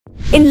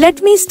In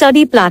Let Me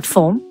Study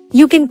platform,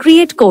 you can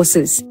create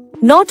courses,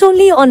 not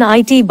only on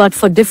IT but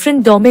for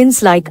different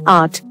domains like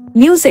art,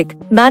 music,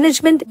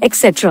 management,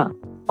 etc.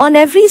 On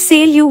every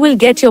sale you will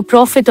get your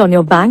profit on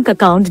your bank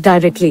account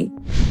directly.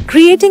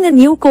 Creating a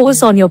new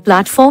course on your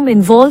platform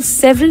involves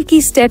several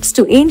key steps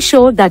to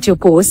ensure that your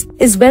course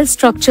is well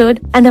structured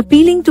and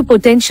appealing to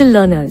potential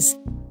learners.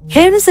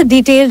 Here is a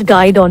detailed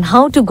guide on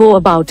how to go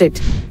about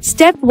it.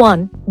 Step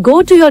 1.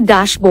 Go to your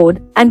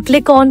dashboard and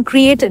click on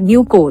Create a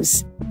New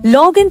Course.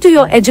 Log into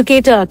your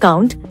educator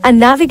account and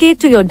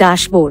navigate to your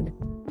dashboard.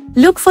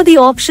 Look for the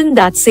option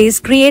that says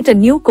Create a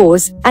New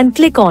Course and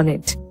click on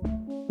it.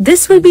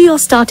 This will be your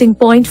starting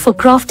point for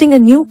crafting a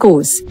new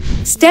course.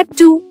 Step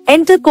 2.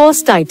 Enter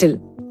course title.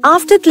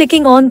 After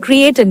clicking on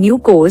Create a New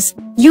Course,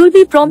 you'll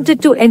be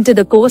prompted to enter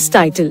the course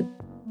title.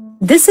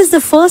 This is the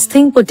first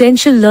thing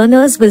potential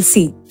learners will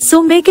see,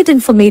 so make it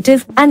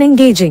informative and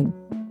engaging.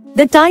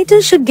 The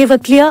title should give a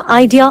clear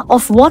idea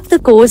of what the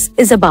course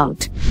is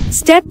about.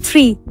 Step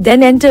 3.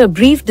 Then enter a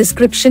brief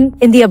description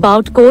in the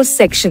About Course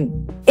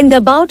section. In the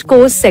About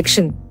Course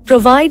section,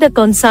 provide a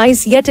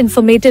concise yet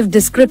informative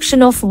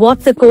description of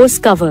what the course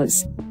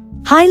covers.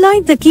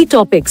 Highlight the key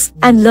topics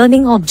and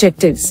learning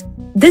objectives.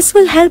 This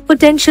will help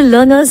potential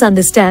learners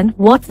understand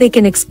what they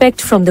can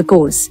expect from the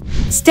course.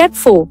 Step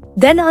 4.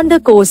 Then under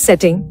Course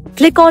Setting,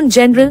 click on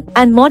General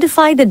and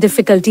modify the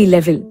difficulty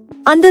level.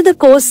 Under the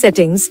course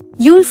settings,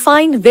 you'll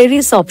find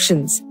various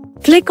options.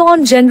 Click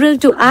on General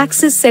to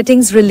access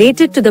settings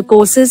related to the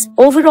course's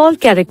overall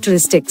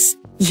characteristics.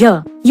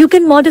 Here, you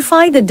can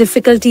modify the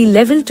difficulty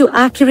level to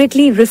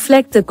accurately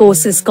reflect the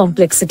course's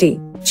complexity.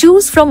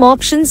 Choose from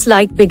options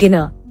like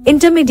Beginner,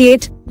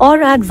 Intermediate,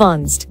 or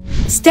Advanced.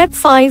 Step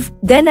 5.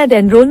 Then add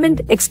enrollment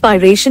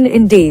expiration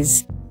in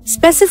days.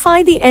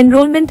 Specify the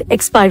enrollment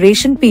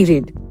expiration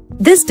period.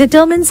 This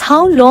determines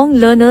how long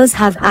learners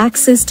have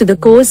access to the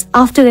course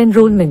after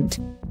enrollment.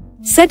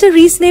 Set a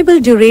reasonable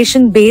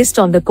duration based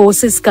on the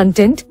course's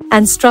content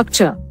and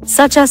structure,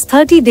 such as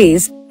 30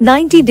 days,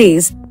 90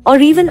 days, or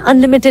even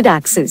unlimited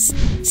access.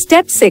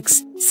 Step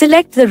 6.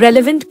 Select the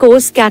relevant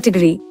course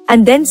category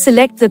and then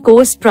select the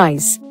course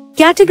price.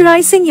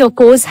 Categorizing your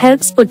course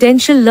helps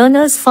potential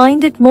learners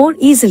find it more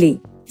easily.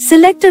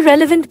 Select a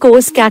relevant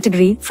course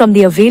category from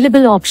the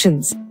available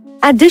options.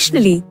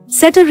 Additionally,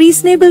 set a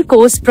reasonable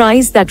course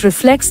price that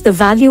reflects the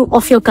value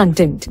of your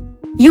content.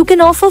 You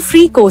can offer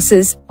free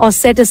courses or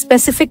set a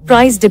specific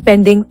price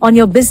depending on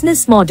your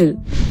business model.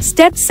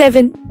 Step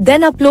 7.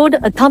 Then upload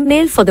a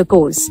thumbnail for the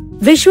course.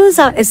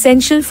 Visuals are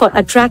essential for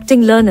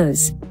attracting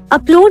learners.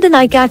 Upload an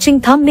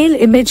eye-catching thumbnail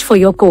image for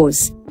your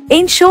course.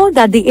 Ensure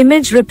that the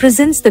image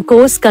represents the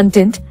course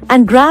content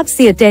and grabs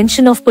the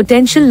attention of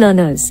potential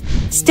learners.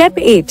 Step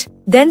 8.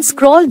 Then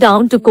scroll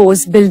down to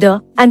Course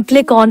Builder and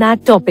click on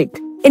Add Topic.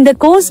 In the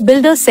Course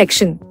Builder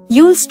section,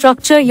 you'll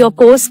structure your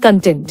course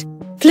content.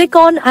 Click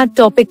on Add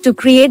Topic to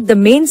create the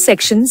main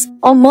sections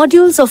or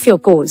modules of your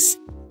course.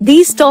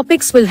 These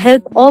topics will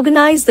help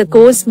organize the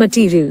course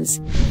materials.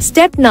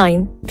 Step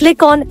 9.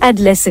 Click on Add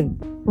Lesson.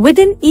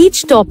 Within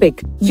each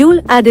topic,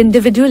 you'll add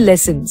individual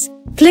lessons.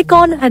 Click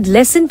on Add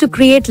Lesson to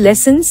create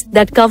lessons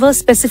that cover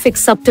specific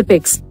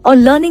subtopics or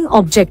learning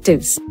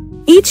objectives.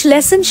 Each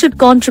lesson should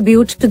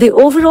contribute to the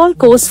overall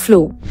course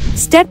flow.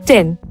 Step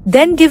 10.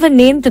 Then give a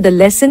name to the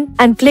lesson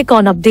and click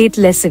on Update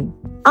Lesson.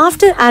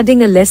 After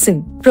adding a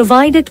lesson,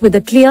 provide it with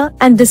a clear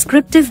and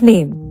descriptive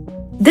name.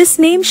 This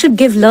name should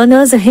give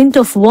learners a hint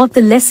of what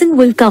the lesson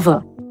will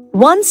cover.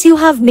 Once you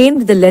have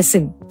named the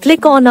lesson,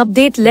 click on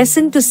Update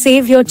Lesson to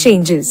save your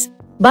changes.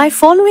 By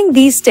following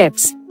these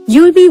steps,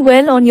 you'll be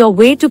well on your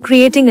way to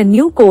creating a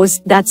new course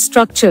that's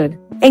structured,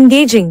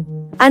 engaging,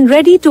 and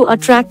ready to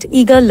attract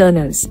eager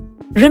learners.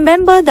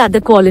 Remember that the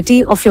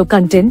quality of your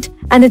content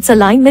and its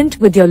alignment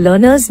with your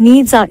learners'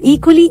 needs are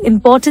equally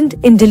important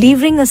in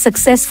delivering a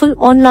successful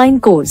online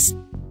course.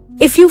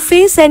 If you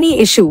face any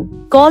issue,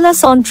 call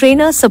us on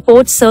Trainer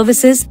Support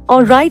Services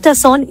or write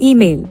us on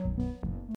email.